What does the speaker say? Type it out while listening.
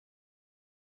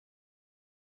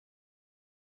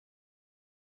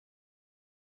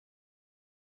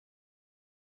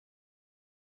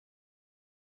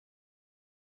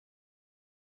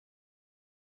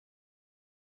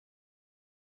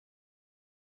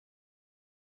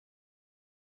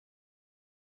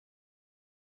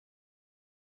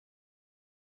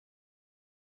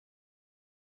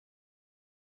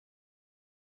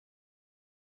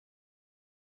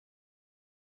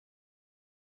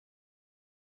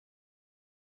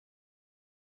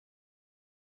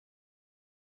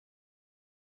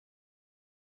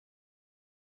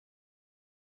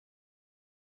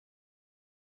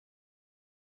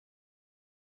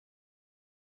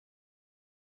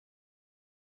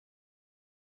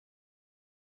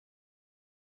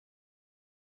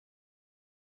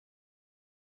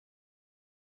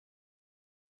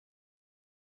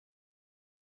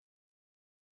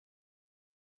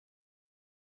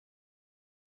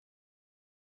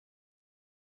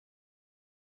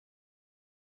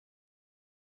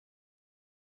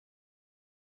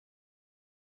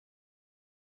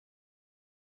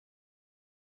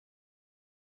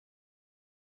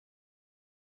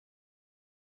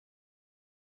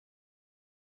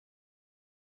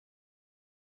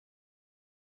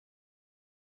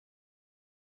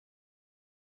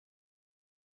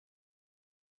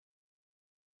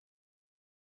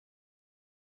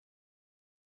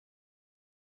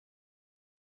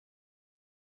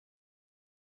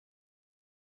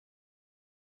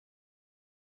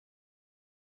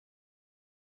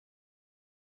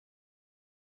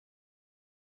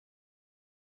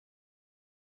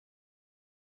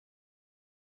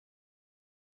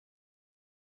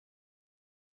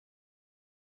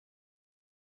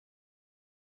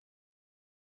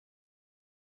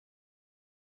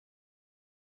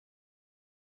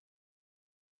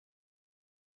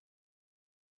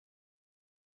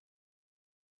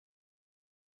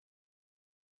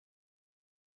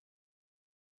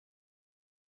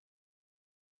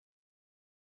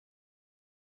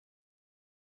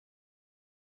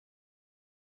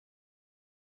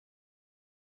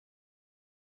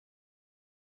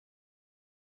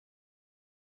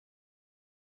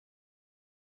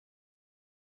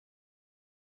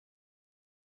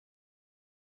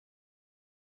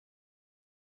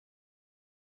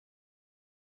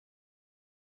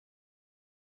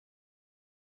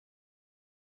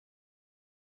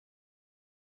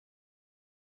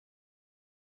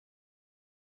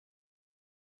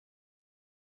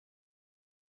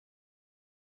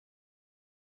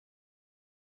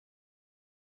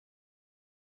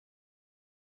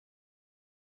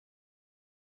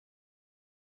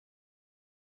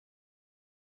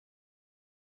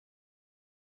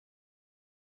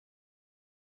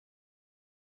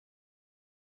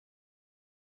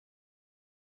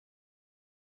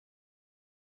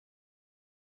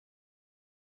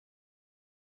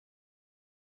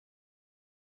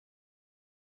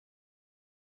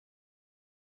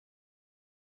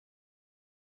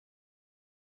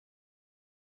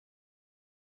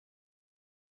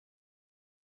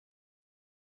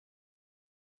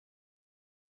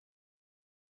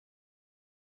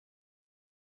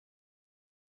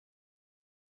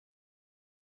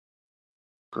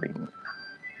Green. All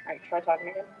right, try talking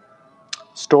again.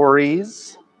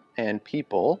 Stories and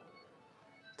people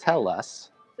tell us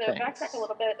So things. backtrack a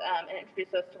little bit and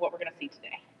introduce us to what we're going to see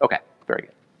today. Okay, very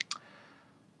good.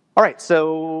 All right,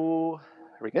 so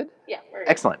are we good? Yeah, we're good.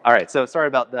 Excellent. All right, so sorry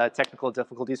about the technical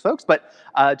difficulties, folks, but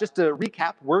just to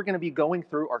recap, we're going to be going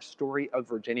through our Story of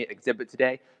Virginia exhibit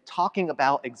today, talking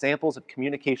about examples of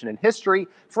communication in history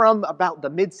from about the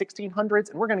mid-1600s,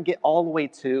 and we're going to get all the way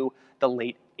to the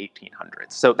late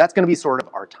 1800s. So that's going to be sort of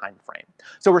our time frame.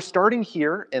 So we're starting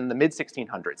here in the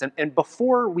mid-1600s, and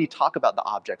before we talk about the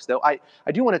objects, though, I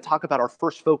do want to talk about our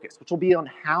first focus, which will be on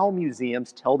how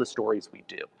museums tell the stories we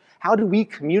do. How do we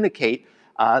communicate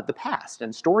the past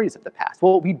and stories of the past?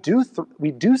 Well, we do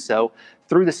so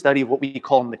through the study of what we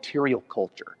call material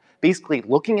culture. Basically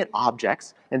looking at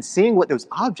objects and seeing what those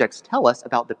objects tell us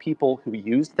about the people who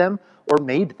used them or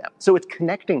made them. So it's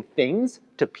connecting things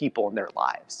to people in their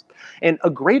lives. And a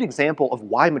great example of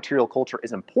why material culture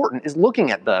is important is looking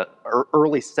at the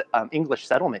early English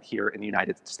settlement here in the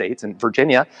United States and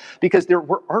Virginia, because there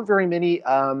aren't very many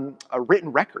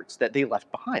written records that they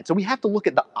left behind. So we have to look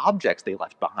at the objects they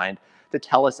left behind to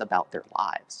tell us about their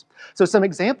lives. So some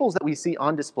examples that we see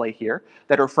on display here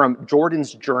that are from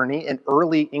Jordan's Journey, an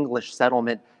early English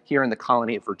settlement here in the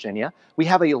colony of Virginia. We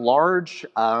have a large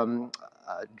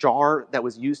jar that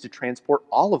was used to transport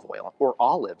olive oil or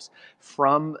olives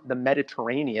from the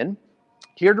Mediterranean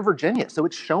here to Virginia. So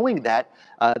it's showing that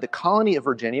the colony of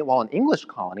Virginia, while an English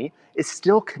colony, is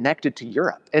still connected to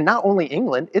Europe. And not only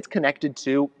England, it's connected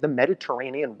to the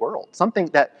Mediterranean world, something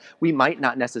that we might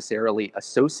not necessarily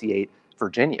associate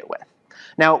Virginia with.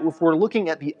 Now, if we're looking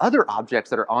at the other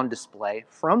objects that are on display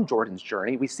from Jordan's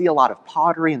Journey, we see a lot of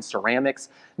pottery and ceramics,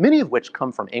 many of which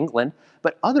come from England,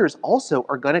 but others also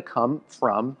are going to come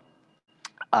from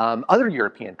other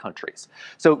European countries.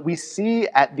 So we see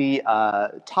at the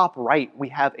top right, we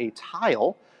have a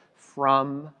tile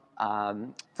from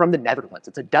the Netherlands.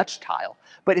 It's a Dutch tile,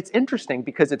 but it's interesting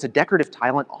because it's a decorative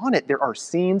tile, and on it there are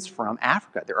scenes from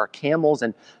Africa. There are camels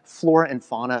and flora and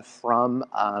fauna from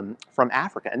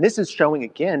Africa, and this is showing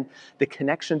again the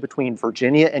connection between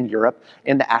Virginia and Europe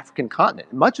and the African continent.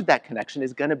 And much of that connection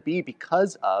is going to be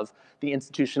because of the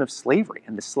institution of slavery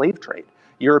and the slave trade.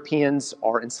 Europeans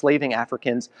are enslaving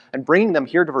Africans and bringing them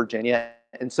here to Virginia,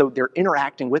 and so they're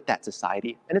interacting with that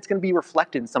society, and it's going to be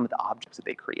reflected in some of the objects that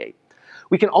they create.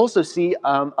 We can also see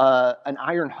an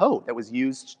iron hoe that was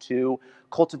used to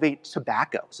cultivate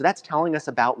tobacco. So that's telling us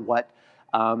about what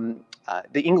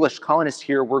the English colonists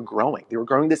here were growing. They were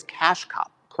growing this cash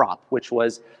crop, which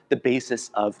was the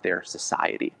basis of their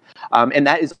society. And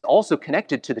that is also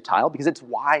connected to the tile because it's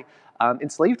why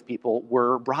enslaved people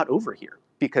were brought over here,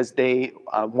 because they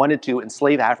wanted to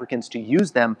enslave Africans to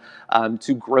use them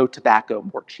to grow tobacco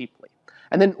more cheaply.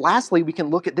 And then lastly, we can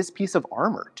look at this piece of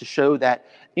armor to show that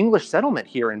English settlement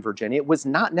here in Virginia was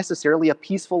not necessarily a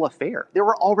peaceful affair. There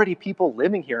were already people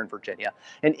living here in Virginia,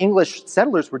 and English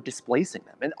settlers were displacing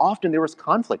them. And often there was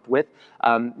conflict with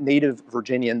native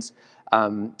Virginians,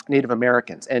 Native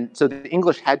Americans. And so the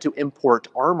English had to import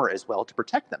armor as well to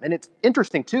protect them. And it's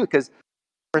interesting too, because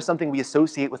is something we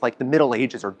associate with like the Middle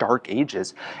Ages or Dark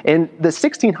Ages. And the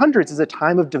 1600s is a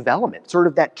time of development, sort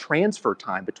of that transfer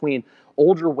time between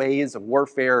older ways of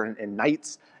warfare and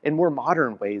knights and more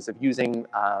modern ways of using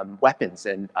weapons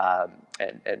and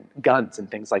guns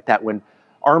and things like that, when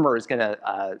armor is going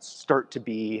to start to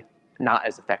be not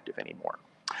as effective anymore.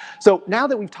 So now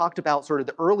that we've talked about sort of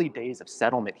the early days of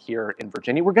settlement here in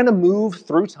Virginia, we're going to move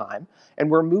through time, and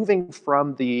we're moving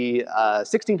from the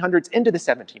 1600s into the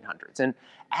 1700s. And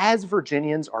as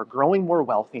Virginians are growing more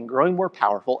wealthy and growing more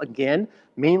powerful, again,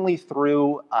 mainly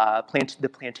through the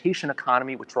plantation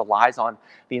economy, which relies on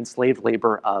the enslaved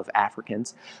labor of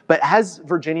Africans. But as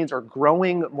Virginians are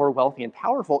growing more wealthy and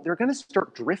powerful, they're going to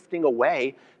start drifting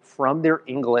away from their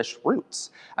English roots.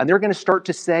 And they're going to start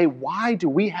to say, why do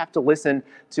we have to listen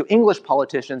to English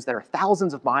politicians that are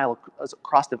thousands of miles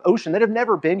across the ocean that have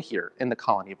never been here in the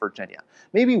colony of Virginia?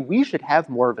 Maybe we should have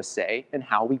more of a say in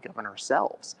how we govern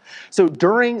ourselves. So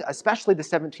during especially the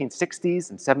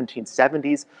 1760s and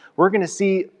 1770s, we're going to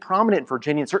see prominent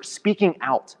Virginians start speaking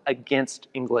out against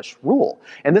English rule.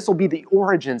 And this will be the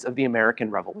origins of the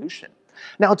American Revolution.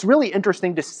 Now, it's really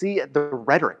interesting to see the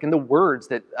rhetoric and the words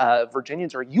that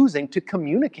Virginians are using to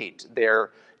communicate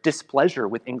their displeasure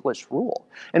with English rule.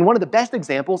 And one of the best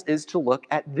examples is to look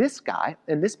at this guy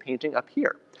in this painting up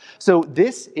here. So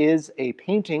this is a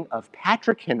painting of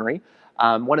Patrick Henry,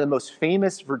 one of the most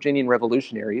famous Virginian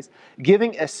revolutionaries,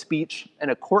 giving a speech in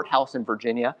a courthouse in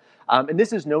Virginia. And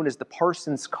this is known as the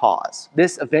Parson's Cause.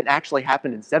 This event actually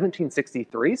happened in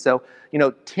 1763, so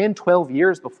 10, 12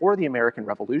 years before the American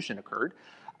Revolution occurred.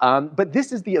 But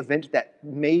this is the event that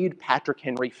made Patrick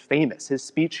Henry famous. His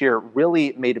speech here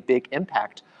really made a big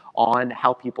impact on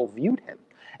how people viewed him.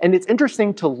 And it's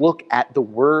interesting to look at the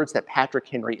words that Patrick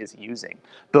Henry is using,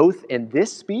 both in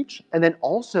this speech and then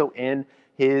also in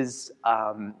his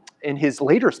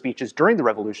later speeches during the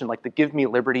Revolution, like the "Give me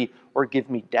liberty" or "Give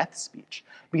me death" speech,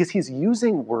 because he's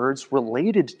using words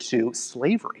related to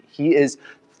slavery. He is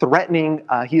threatening,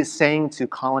 he is saying to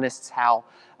colonists how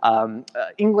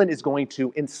England is going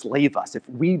to enslave us if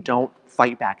we don't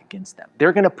fight back against them.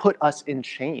 They're going to put us in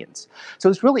chains.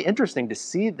 So it's really interesting to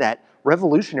see that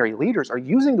revolutionary leaders are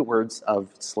using the words of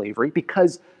slavery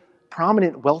because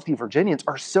prominent wealthy Virginians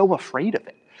are so afraid of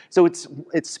it. So it's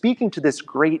speaking to this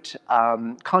great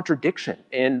contradiction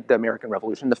in the American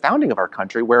Revolution, the founding of our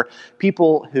country, where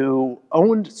people who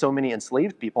owned so many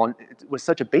enslaved people, and it was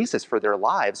such a basis for their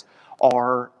lives,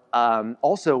 are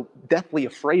also deathly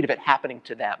afraid of it happening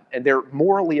to them, and they're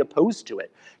morally opposed to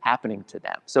it happening to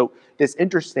them. So this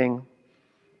interesting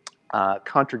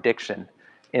contradiction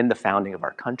in the founding of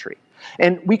our country.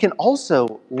 And we can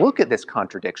also look at this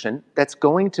contradiction that's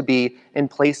going to be in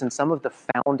place in some of the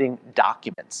founding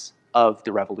documents of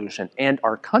the Revolution and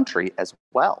our country as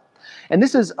well. And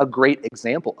this is a great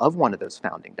example of one of those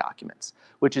founding documents,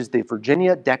 which is the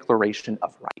Virginia Declaration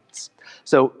of Rights.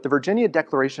 So the Virginia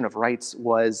Declaration of Rights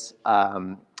was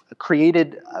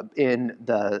created in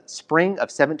the spring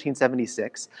of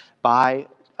 1776 by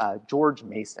George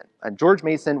Mason. And George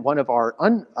Mason, one of our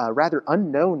rather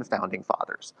unknown founding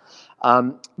fathers.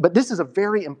 But this is a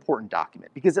very important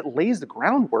document because it lays the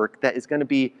groundwork that is going to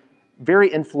be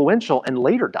very influential in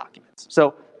later documents.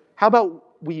 So how about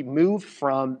we move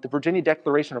from the Virginia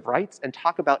Declaration of Rights and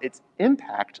talk about its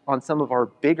impact on some of our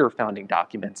bigger founding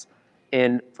documents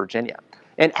in Virginia.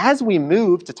 And as we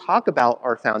move to talk about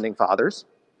our founding fathers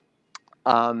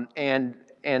and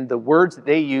the words that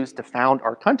they used to found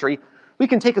our country, we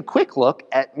can take a quick look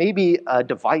at maybe a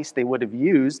device they would have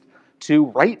used to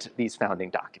write these founding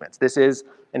documents. This is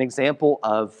an example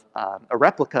of a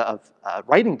replica of a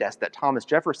writing desk that Thomas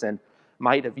Jefferson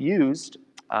might have used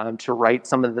to write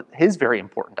some of his very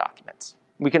important documents.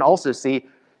 We can also see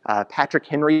Patrick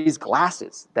Henry's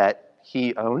glasses that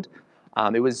he owned.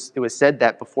 It was said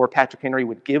that before Patrick Henry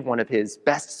would give one of his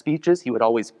best speeches, he would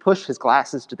always push his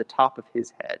glasses to the top of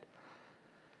his head.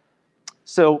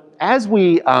 So as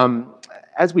we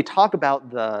talk about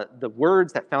the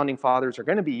words that founding fathers are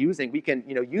going to be using, we can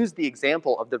use the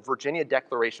example of the Virginia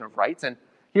Declaration of Rights. And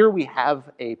here we have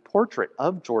a portrait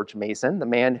of George Mason, the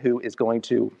man who is going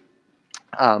to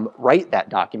write that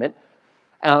document.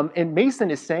 And Mason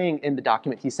is saying in the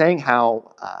document, he's saying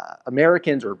how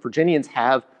Americans or Virginians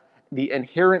have the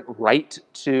inherent right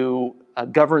to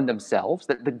govern themselves,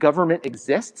 that the government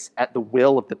exists at the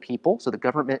will of the people, so the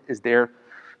government is there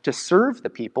to serve the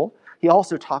people. He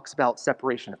also talks about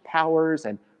separation of powers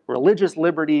and religious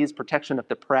liberties, protection of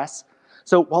the press.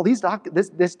 So while this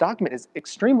document is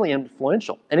extremely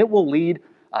influential, and it will lead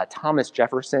Thomas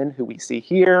Jefferson, who we see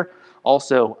here,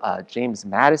 also James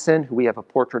Madison, who we have a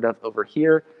portrait of over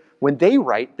here, when they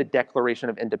write the Declaration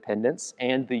of Independence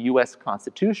and the U.S.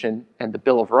 Constitution and the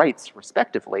Bill of Rights,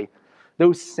 respectively,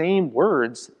 those same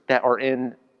words that are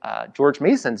in George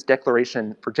Mason's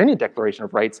Virginia Declaration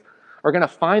of Rights are going to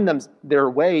find their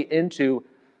way into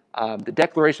the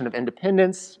Declaration of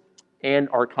Independence and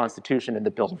our Constitution and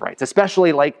the Bill of Rights,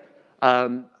 especially like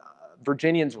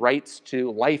Virginians' rights to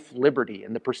life, liberty,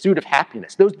 and the pursuit of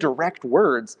happiness. Those direct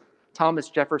words Thomas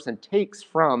Jefferson takes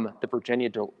from the Virginia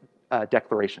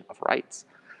Declaration of Rights.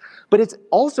 But it's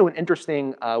also an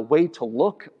interesting way to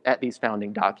look at these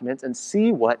founding documents and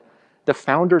see what the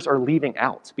founders are leaving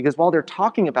out. Because while they're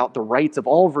talking about the rights of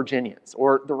all Virginians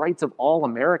or the rights of all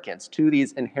Americans to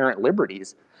these inherent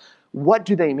liberties, what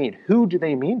do they mean? Who do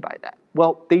they mean by that?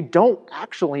 Well, they don't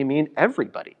actually mean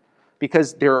everybody,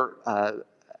 because they're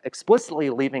explicitly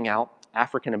leaving out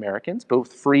African Americans,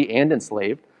 both free and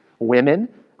enslaved, women,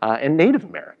 and Native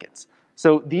Americans.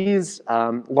 So these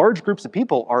large groups of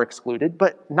people are excluded,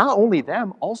 but not only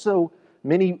them, also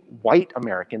many white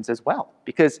Americans as well,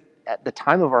 because at the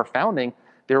time of our founding,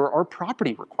 there are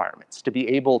property requirements to be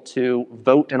able to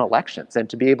vote in elections and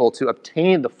to be able to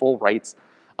obtain the full rights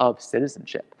of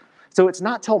citizenship. So it's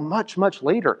not till much, much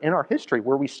later in our history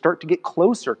where we start to get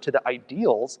closer to the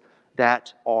ideals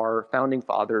that our founding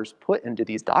fathers put into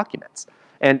these documents.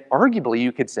 And arguably,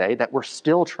 you could say that we're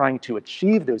still trying to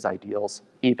achieve those ideals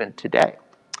even today.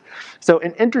 So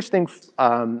an interesting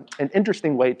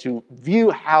way to view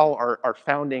how our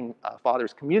founding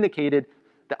fathers communicated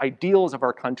the ideals of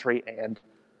our country and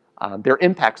their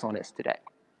impacts on us today.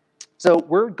 So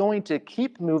we're going to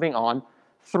keep moving on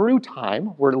through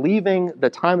time. We're leaving the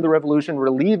time of the Revolution, we're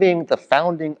leaving the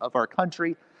founding of our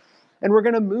country, and we're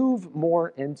going to move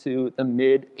more into the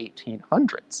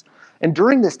mid-1800s. And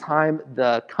during this time,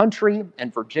 the country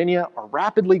and Virginia are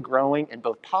rapidly growing in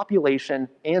both population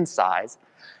and size.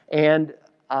 And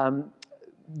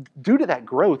due to that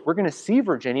growth, we're going to see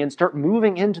Virginians start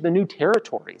moving into the new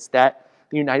territories that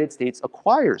the United States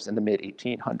acquires in the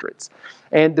mid-1800s.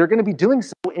 And they're going to be doing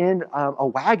so in a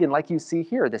wagon like you see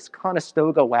here. This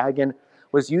Conestoga wagon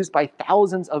was used by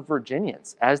thousands of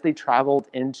Virginians as they traveled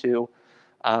into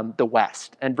the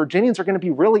West. And Virginians are going to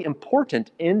be really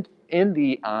important in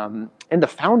the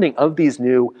founding of these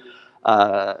new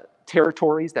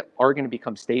territories that are going to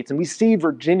become states. And we see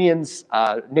Virginians,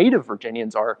 native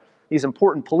Virginians, are these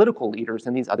important political leaders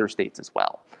in these other states as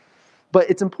well. But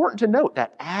it's important to note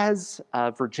that as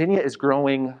Virginia is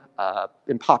growing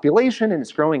in population and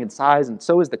it's growing in size, and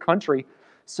so is the country,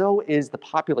 so is the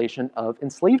population of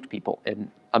enslaved people in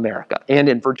America and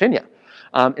in Virginia.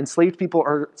 Enslaved people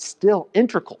are still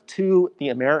integral to the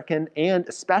American and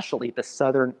especially the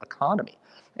Southern economy.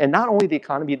 And not only the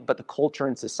economy, but the culture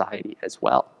and society as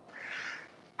well.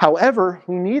 However,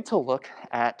 we need to look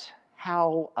at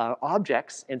how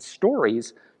objects and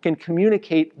stories can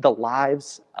communicate the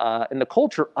lives and the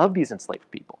culture of these enslaved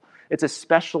people. It's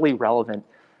especially relevant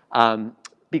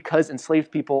because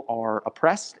enslaved people are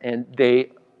oppressed and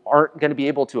they aren't going to be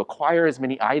able to acquire as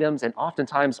many items and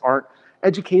oftentimes aren't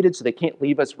educated, so they can't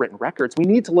leave us written records. We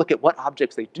need to look at what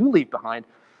objects they do leave behind,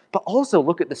 but also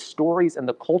look at the stories and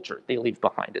the culture they leave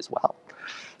behind as well.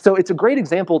 So it's a great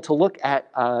example to look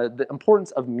at the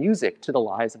importance of music to the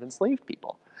lives of enslaved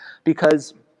people,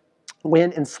 because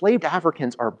when enslaved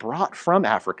Africans are brought from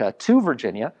Africa to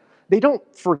Virginia, they don't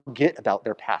forget about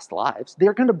their past lives.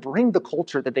 They're going to bring the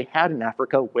culture that they had in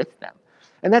Africa with them.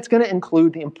 And that's going to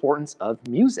include the importance of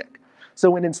music.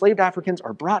 So when enslaved Africans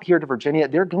are brought here to Virginia,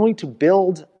 they're going to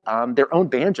build their own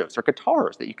banjos or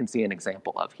guitars that you can see an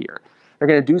example of here. They're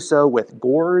going to do so with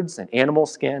gourds and animal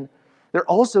skin. They're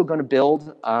also going to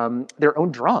build their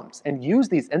own drums and use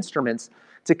these instruments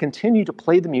to continue to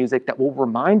play the music that will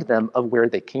remind them of where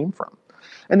they came from.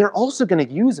 And they're also going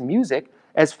to use music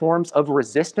as forms of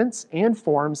resistance and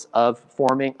forms of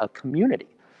forming a community.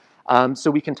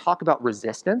 So we can talk about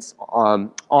resistance.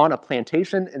 On a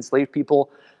plantation, enslaved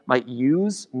people might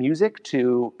use music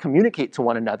to communicate to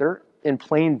one another in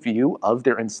plain view of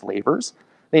their enslavers.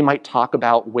 They might talk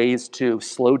about ways to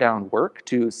slow down work,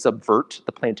 to subvert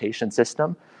the plantation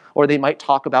system, or they might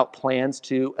talk about plans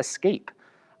to escape,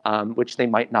 which they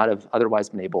might not have otherwise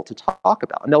been able to talk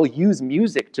about. And they'll use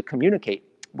music to communicate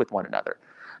with one another.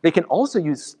 They can also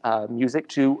use music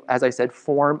to, as I said,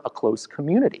 form a close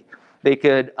community. They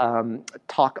could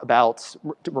talk about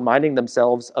reminding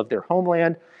themselves of their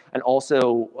homeland and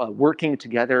also working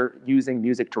together using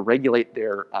music to regulate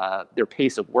their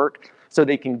pace of work so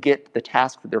they can get the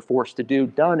task that they're forced to do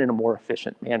done in a more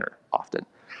efficient manner often.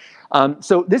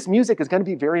 So this music is going to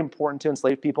be very important to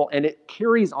enslaved people, and it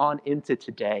carries on into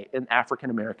today in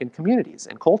African-American communities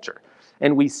and culture.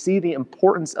 And we see the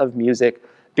importance of music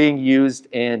being used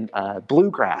in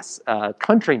bluegrass,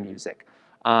 country music,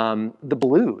 the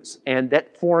blues, and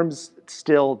that forms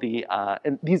still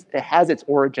it has its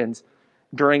origins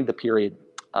during the period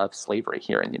of slavery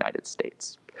here in the United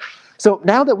States. So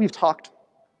now that we've talked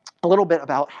a little bit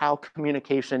about how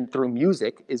communication through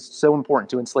music is so important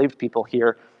to enslaved people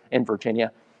here in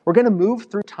Virginia, we're going to move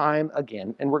through time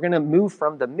again, and we're going to move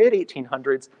from the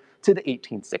mid-1800s to the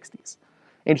 1860s.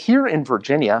 And here in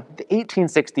Virginia, the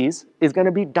 1860s is going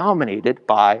to be dominated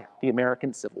by the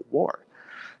American Civil War.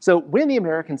 So when the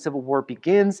American Civil War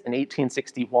begins in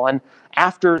 1861,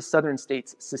 after the Southern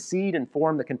states secede and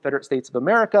form the Confederate States of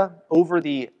America over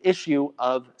the issue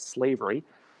of slavery,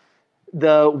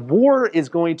 the war is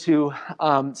going to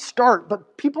start,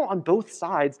 but people on both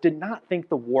sides did not think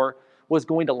the war was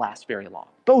going to last very long.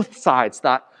 Both sides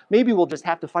thought, maybe we'll just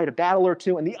have to fight a battle or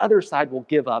two and the other side will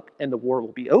give up and the war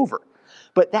will be over.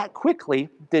 But that quickly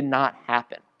did not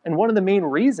happen. And one of the main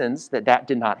reasons that that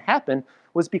did not happen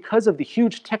was because of the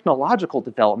huge technological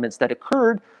developments that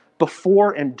occurred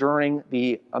before and during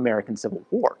the American Civil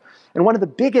War. And one of the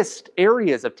biggest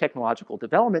areas of technological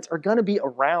developments are going to be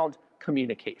around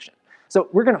communication. So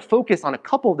we're going to focus on a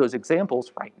couple of those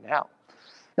examples right now.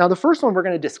 Now, the first one we're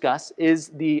going to discuss is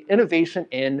the innovation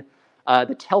in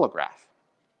the telegraph.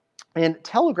 And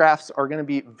telegraphs are going to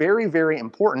be very, very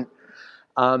important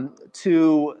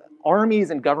to armies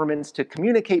and governments to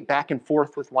communicate back and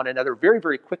forth with one another very,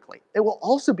 very quickly. It will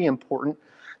also be important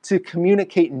to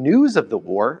communicate news of the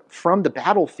war from the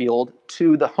battlefield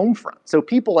to the home front. So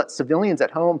civilians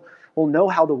at home will know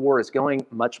how the war is going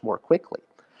much more quickly.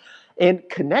 And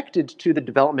connected to the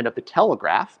development of the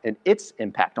telegraph and its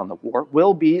impact on the war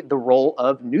will be the role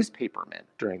of newspapermen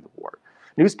during the war.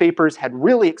 Newspapers had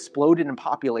really exploded in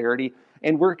popularity,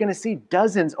 and we're going to see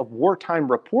dozens of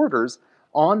wartime reporters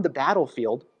on the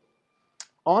battlefield,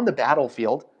 on the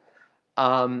battlefield,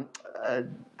 um, uh,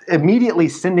 immediately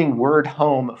sending word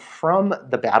home from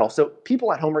the battle. So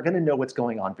people at home are going to know what's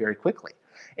going on very quickly.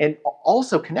 And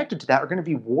also connected to that are going to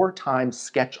be wartime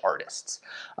sketch artists.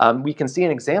 We can see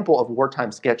an example of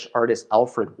wartime sketch artist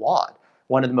Alfred Wad,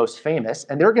 one of the most famous,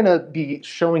 and they're going to be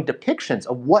showing depictions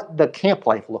of what the camp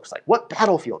life looks like, what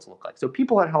battlefields look like. So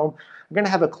people at home are going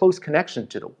to have a close connection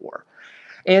to the war.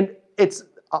 And it's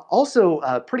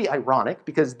also pretty ironic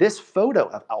because this photo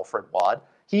of Alfred Wad,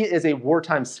 he is a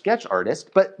wartime sketch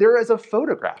artist, but there is a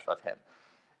photograph of him,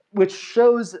 which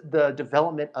shows the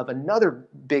development of another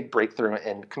big breakthrough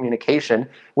in communication,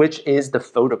 which is the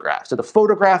photograph. So the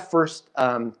photograph first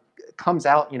comes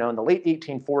out, in the late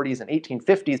 1840s and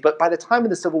 1850s, but by the time of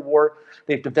the Civil War,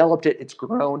 they've developed it, it's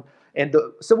grown, and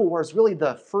the Civil War is really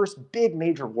the first big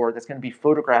major war that's going to be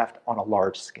photographed on a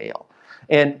large scale.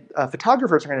 And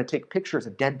photographers are going to take pictures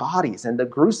of dead bodies and the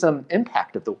gruesome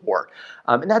impact of the war.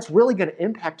 And that's really going to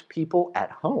impact people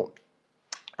at home.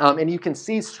 And you can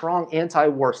see strong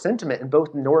anti-war sentiment in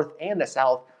both the North and the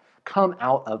South come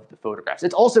out of the photographs.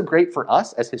 It's also great for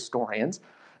us as historians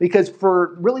because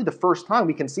for really the first time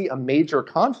we can see a major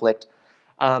conflict.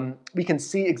 We can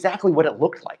see exactly what it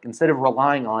looked like instead of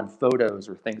relying on photos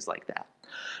or things like that.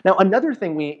 Now, another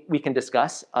thing we can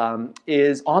discuss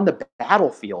is on the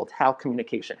battlefield, how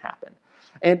communication happened.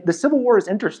 And the Civil War is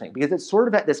interesting because it's sort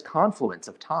of at this confluence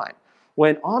of time.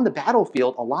 When on the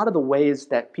battlefield, a lot of the ways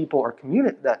that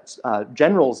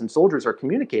generals and soldiers are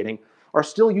communicating are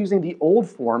still using the old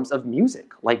forms of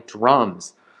music, like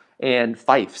drums and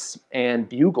fifes and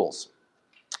bugles.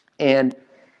 And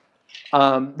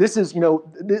this is,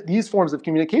 these forms of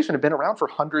communication have been around for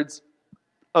hundreds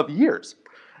of years.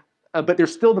 But they're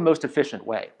still the most efficient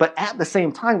way. But at the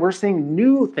same time, we're seeing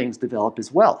new things develop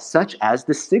as well, such as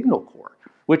the Signal Corps,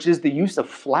 which is the use of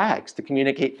flags to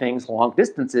communicate things long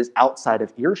distances outside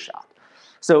of earshot.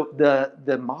 So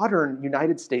the modern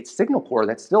United States Signal Corps,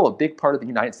 that's still a big part of the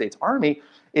United States Army,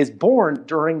 is born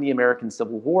during the American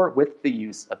Civil War with the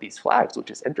use of these flags,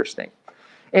 which is interesting.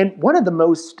 And one of the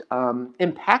most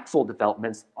impactful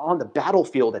developments on the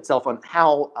battlefield itself, on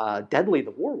how deadly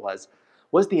the war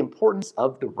was the importance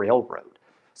of the railroad.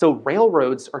 So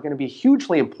railroads are going to be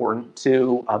hugely important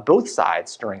to both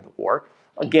sides during the war.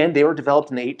 Again, they were developed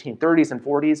in the 1830s and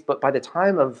 40s, but by the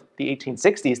time of the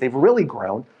 1860s, they've really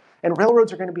grown. And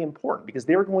railroads are going to be important because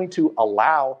they're going to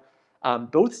allow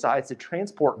both sides to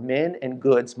transport men and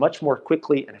goods much more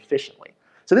quickly and efficiently.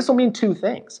 So this will mean two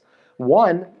things.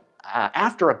 One,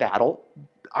 after a battle,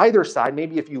 either side,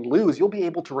 maybe if you lose, you'll be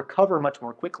able to recover much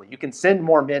more quickly. You can send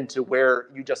more men to where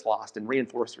you just lost and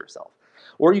reinforce yourself.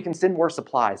 Or you can send more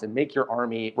supplies and make your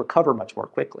army recover much more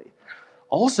quickly.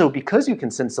 Also, because you can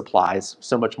send supplies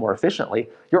so much more efficiently,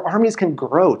 your armies can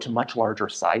grow to much larger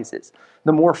sizes.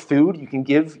 The more food you can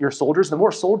give your soldiers, the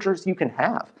more soldiers you can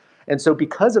have. And so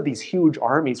because of these huge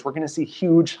armies, we're going to see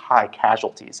huge high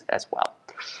casualties as well.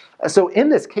 So in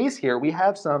this case here, we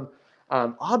have some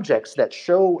objects that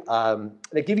show,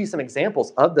 that give you some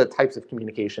examples of the types of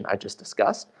communication I just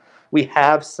discussed. We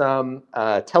have some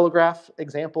telegraph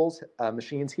examples,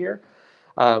 machines here.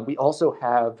 We also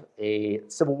have a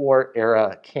Civil War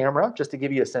era camera, just to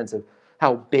give you a sense of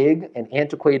how big and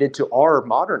antiquated to our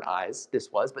modern eyes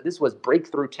this was, but this was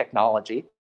breakthrough technology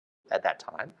at that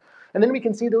time. And then we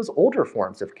can see those older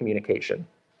forms of communication,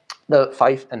 the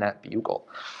fife and that bugle.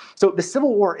 So the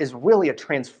Civil War is really a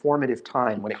transformative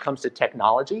time when it comes to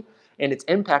technology and its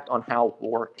impact on how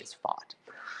war is fought.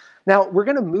 Now, we're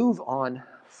going to move on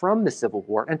from the Civil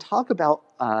War and talk about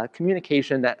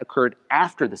communication that occurred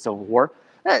after the Civil War.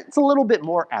 It's a little bit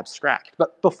more abstract,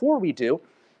 but before we do,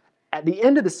 at the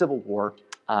end of the Civil War,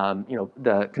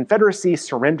 the Confederacy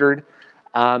surrendered,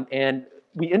 and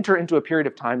we enter into a period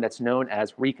of time that's known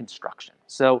as Reconstruction.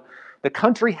 So the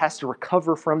country has to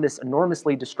recover from this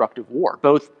enormously destructive war,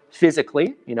 both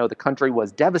physically, the country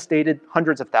was devastated,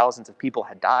 hundreds of thousands of people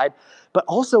had died, but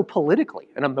also politically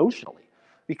and emotionally.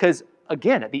 Because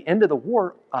again, at the end of the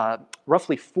war,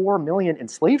 roughly 4 million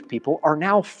enslaved people are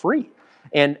now free.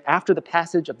 And after the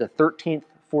passage of the 13th,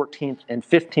 14th, and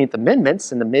 15th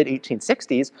Amendments in the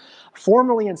mid-1860s,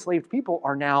 formerly enslaved people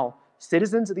are now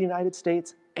citizens of the United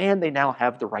States, and they now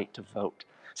have the right to vote.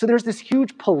 So there's this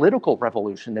huge political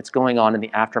revolution that's going on in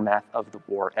the aftermath of the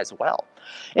war as well.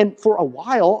 And for a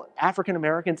while, African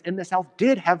Americans in the South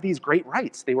did have these great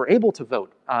rights. They were able to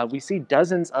vote. We see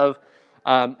dozens of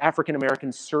African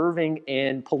Americans serving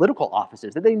in political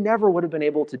offices that they never would have been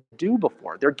able to do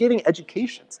before. They're getting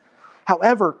educations.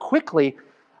 However, quickly,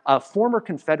 former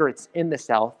Confederates in the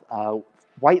South,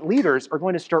 white leaders, are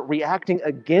going to start reacting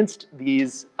against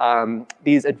these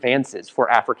advances for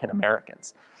African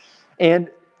Americans. And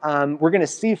we're going to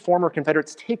see former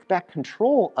Confederates take back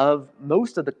control of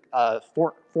most of the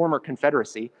former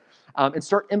Confederacy and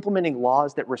start implementing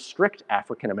laws that restrict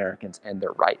African Americans and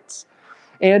their rights.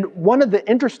 And one of the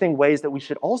interesting ways that we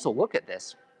should also look at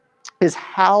this is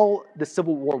how the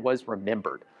Civil War was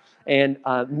remembered. And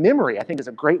memory, I think, is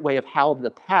a great way of how the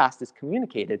past is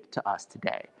communicated to us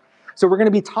today. So we're going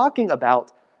to be talking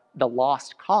about the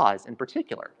lost cause in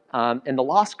particular. And the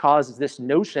lost cause is this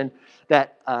notion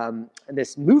that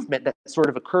this movement that sort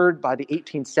of occurred by the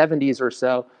 1870s or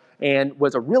so and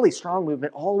was a really strong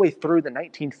movement all the way through the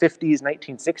 1950s,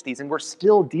 1960s, and we're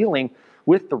still dealing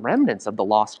with the remnants of the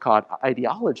lost cause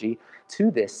ideology to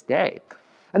this day.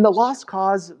 And the lost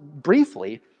cause,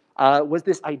 briefly, was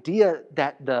this idea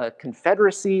that the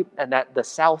Confederacy and that the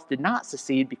South did not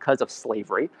secede because of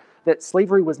slavery, that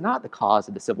slavery was not the cause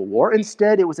of the Civil War.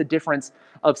 Instead, it was a difference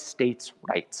of states'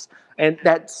 rights, and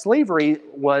that slavery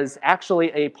was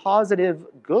actually a positive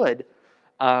good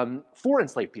for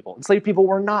enslaved people. Enslaved people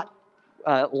were not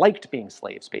liked being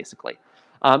slaves, basically.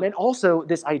 And also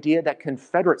this idea that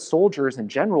Confederate soldiers and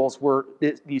generals were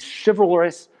these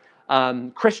chivalrous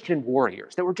Christian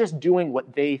warriors that were just doing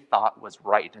what they thought was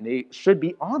right, and they should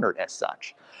be honored as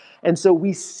such. And so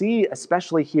we see,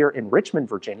 especially here in Richmond,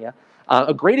 Virginia,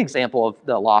 a great example of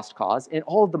the lost cause in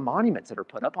all of the monuments that are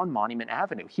put up on Monument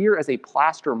Avenue. Here is a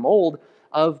plaster mold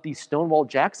of the Stonewall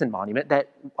Jackson Monument that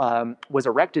was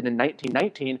erected in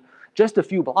 1919, just a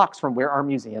few blocks from where our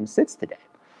museum sits today.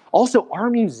 Also, our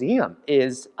museum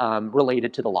is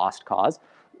related to the lost cause.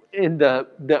 In the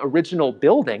original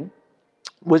building,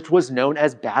 which was known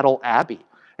as Battle Abbey,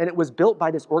 and it was built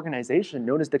by this organization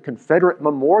known as the Confederate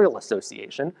Memorial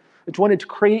Association, which wanted to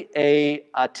create a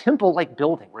temple-like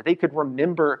building where they could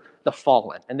remember the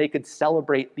fallen and they could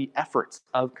celebrate the efforts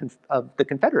of the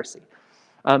Confederacy.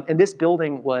 And this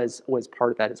building was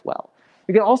part of that as well.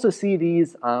 You can also see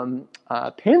these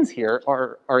pins here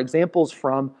are examples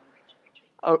from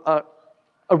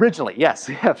originally, yes,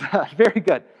 very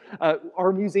good.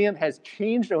 Our museum has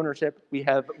changed ownership. We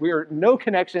are no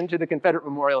connection to the Confederate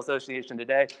Memorial Association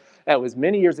today. That was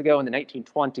many years ago in the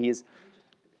 1920s.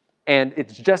 And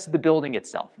it's just the building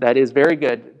itself. That is very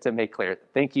good to make clear.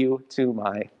 Thank you to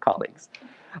my colleagues.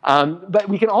 But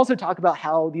we can also talk about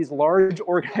how these large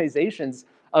organizations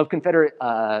of Confederate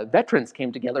veterans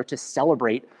came together to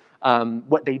celebrate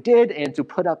what they did and to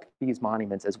put up these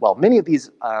monuments as well. Many of these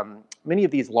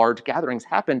large gatherings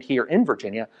happened here in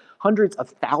Virginia. Hundreds of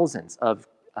thousands of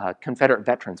Confederate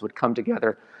veterans would come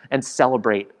together and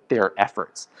celebrate their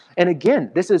efforts. And again,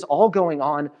 this is all going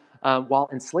on while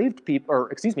enslaved people,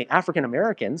 or excuse me, African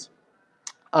Americans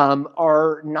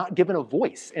are not given a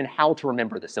voice in how to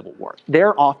remember the Civil War.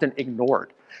 They're often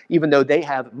ignored, even though they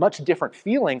have much different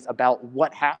feelings about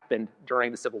what happened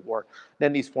during the Civil War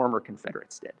than these former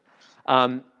Confederates did.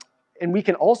 And we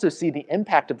can also see the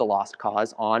impact of the lost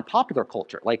cause on popular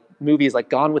culture, like movies like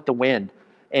Gone with the Wind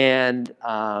and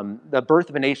The Birth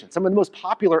of a Nation. Some of the most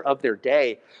popular of their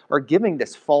day are giving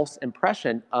this false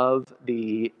impression of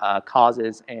the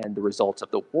causes and the results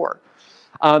of the war.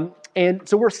 And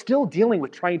so we're still dealing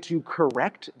with trying to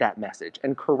correct that message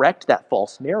and correct that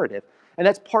false narrative. And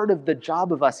that's part of the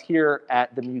job of us here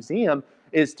at the museum,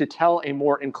 is to tell a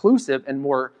more inclusive and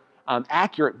more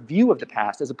accurate view of the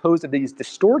past as opposed to these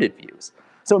distorted views.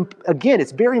 So again,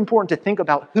 it's very important to think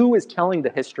about who is telling the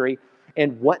history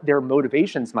and what their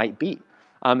motivations might be.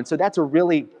 And so that's a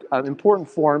really important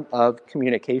form of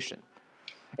communication.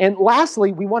 And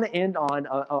lastly, we want to end on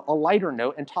a lighter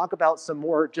note and talk about some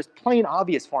more just plain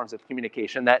obvious forms of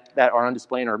communication that are on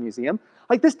display in our museum,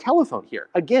 like this telephone here.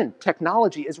 Again,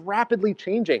 technology is rapidly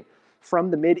changing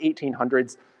from the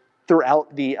mid-1800s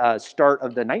throughout the start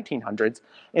of the 1900s.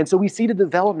 And so we see the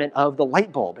development of the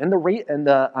light bulb and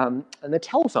the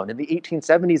telephone in the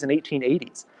 1870s and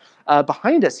 1880s.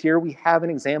 Behind us here, we have an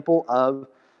example of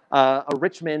a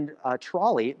Richmond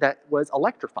trolley that was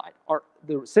electrified.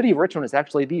 The city of Richmond is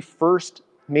actually the first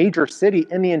major city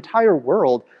in the entire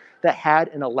world that had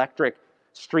an electric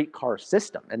streetcar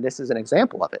system, and this is an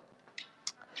example of it.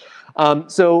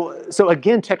 So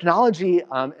again, technology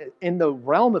in the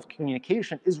realm of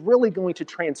communication is really going to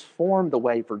transform the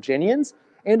way Virginians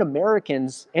and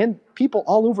Americans and people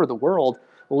all over the world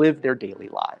live their daily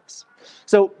lives.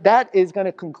 So that is going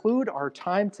to conclude our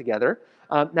time together.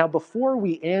 Now, before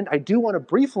we end, I do want to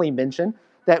briefly mention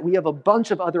that we have a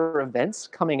bunch of other events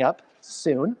coming up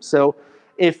soon. So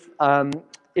if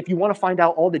you want to find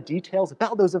out all the details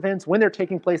about those events, when they're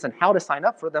taking place, and how to sign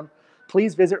up for them,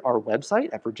 please visit our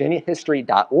website at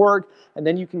virginiahistory.org, and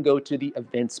then you can go to the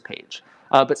events page.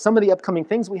 But some of the upcoming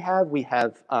things we have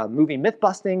movie myth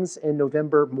bustings in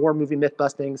November, more movie myth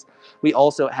bustings. We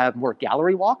also have more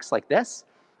gallery walks like this.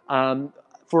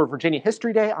 For Virginia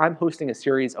History Day, I'm hosting a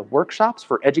series of workshops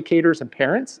for educators and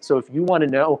parents. So if you want to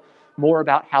know more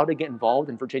about how to get involved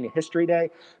in Virginia History Day,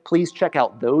 please check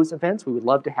out those events. We would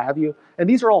love to have you. And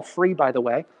these are all free, by the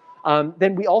way.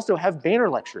 Then we also have banner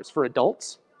lectures for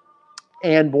adults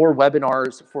and more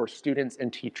webinars for students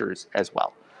and teachers as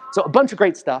well. So a bunch of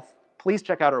great stuff. Please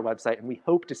check out our website, and we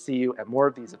hope to see you at more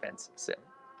of these events soon.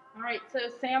 All right, so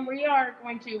Sam, we are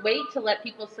going to wait to let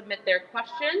people submit their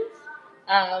questions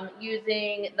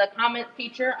using the comment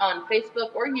feature on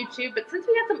Facebook or YouTube. But since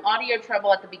we had some audio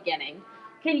trouble at the beginning,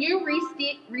 can you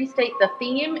restate the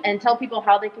theme and tell people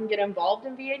how they can get involved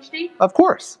in VHD? Of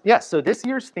course, yes. So this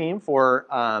year's theme for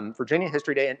Virginia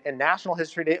History Day and National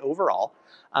History Day overall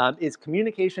is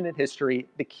communication in history,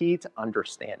 the key to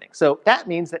understanding. So that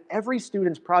means that every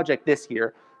student's project this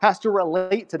year has to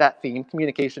relate to that theme,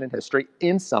 communication in history,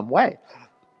 in some way.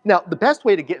 Now, the best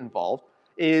way to get involved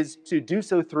is to do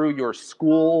so through your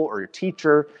school or your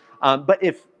teacher. But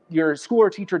if your school or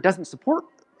teacher doesn't support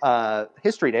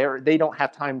History Day, or they don't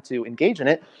have time to engage in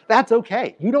it, that's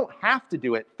okay. You don't have to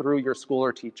do it through your school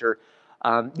or teacher.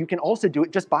 You can also do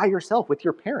it just by yourself with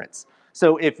your parents.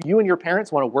 So if you and your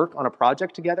parents want to work on a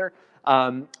project together,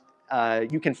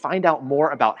 you can find out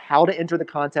more about how to enter the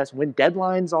contest, when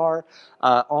deadlines are,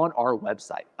 on our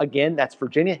website. Again, that's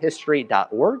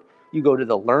virginiahistory.org. You go to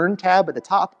the Learn tab at the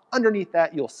top. Underneath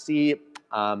that, you'll see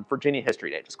Virginia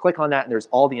History Day. Just click on that, and there's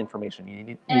all the information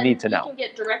you need to know. You can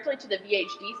get directly to the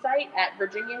VHD site at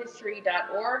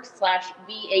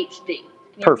virginiahistory.org/VHD.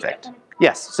 Perfect.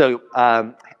 Yes. So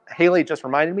Haley just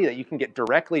reminded me that you can get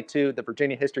directly to the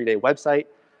Virginia History Day website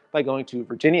by going to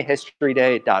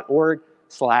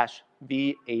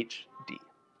virginiahistoryday.org/VHD.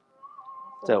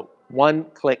 So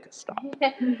one-click stop.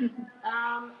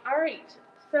 All right.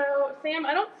 So, Sam,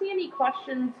 I don't see any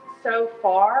questions so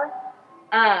far.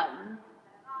 Let's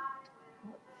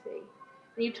see.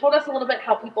 You told us a little bit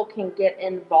how people can get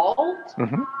involved.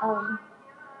 Mm-hmm.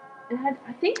 And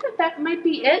I think that might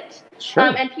be it.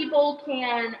 Sure. And people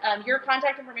can, your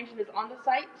contact information is on the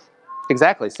site.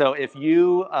 Exactly. So if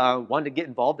you want to get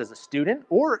involved as a student,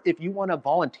 or if you want to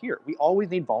volunteer, we always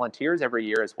need volunteers every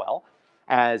year as well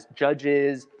as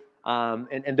judges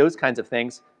and those kinds of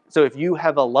things. So if you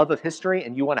have a love of history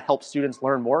and you want to help students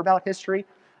learn more about history,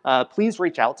 please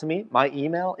reach out to me. My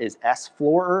email is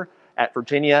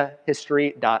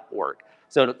sflorer@virginiahistory.org.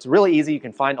 So it's really easy. You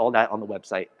can find all that on the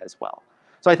website as well.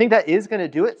 So I think that is going to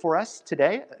do it for us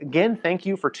today. Again, thank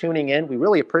you for tuning in. We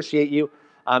really appreciate you,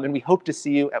 and we hope to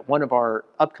see you at one of our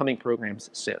upcoming programs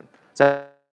soon. So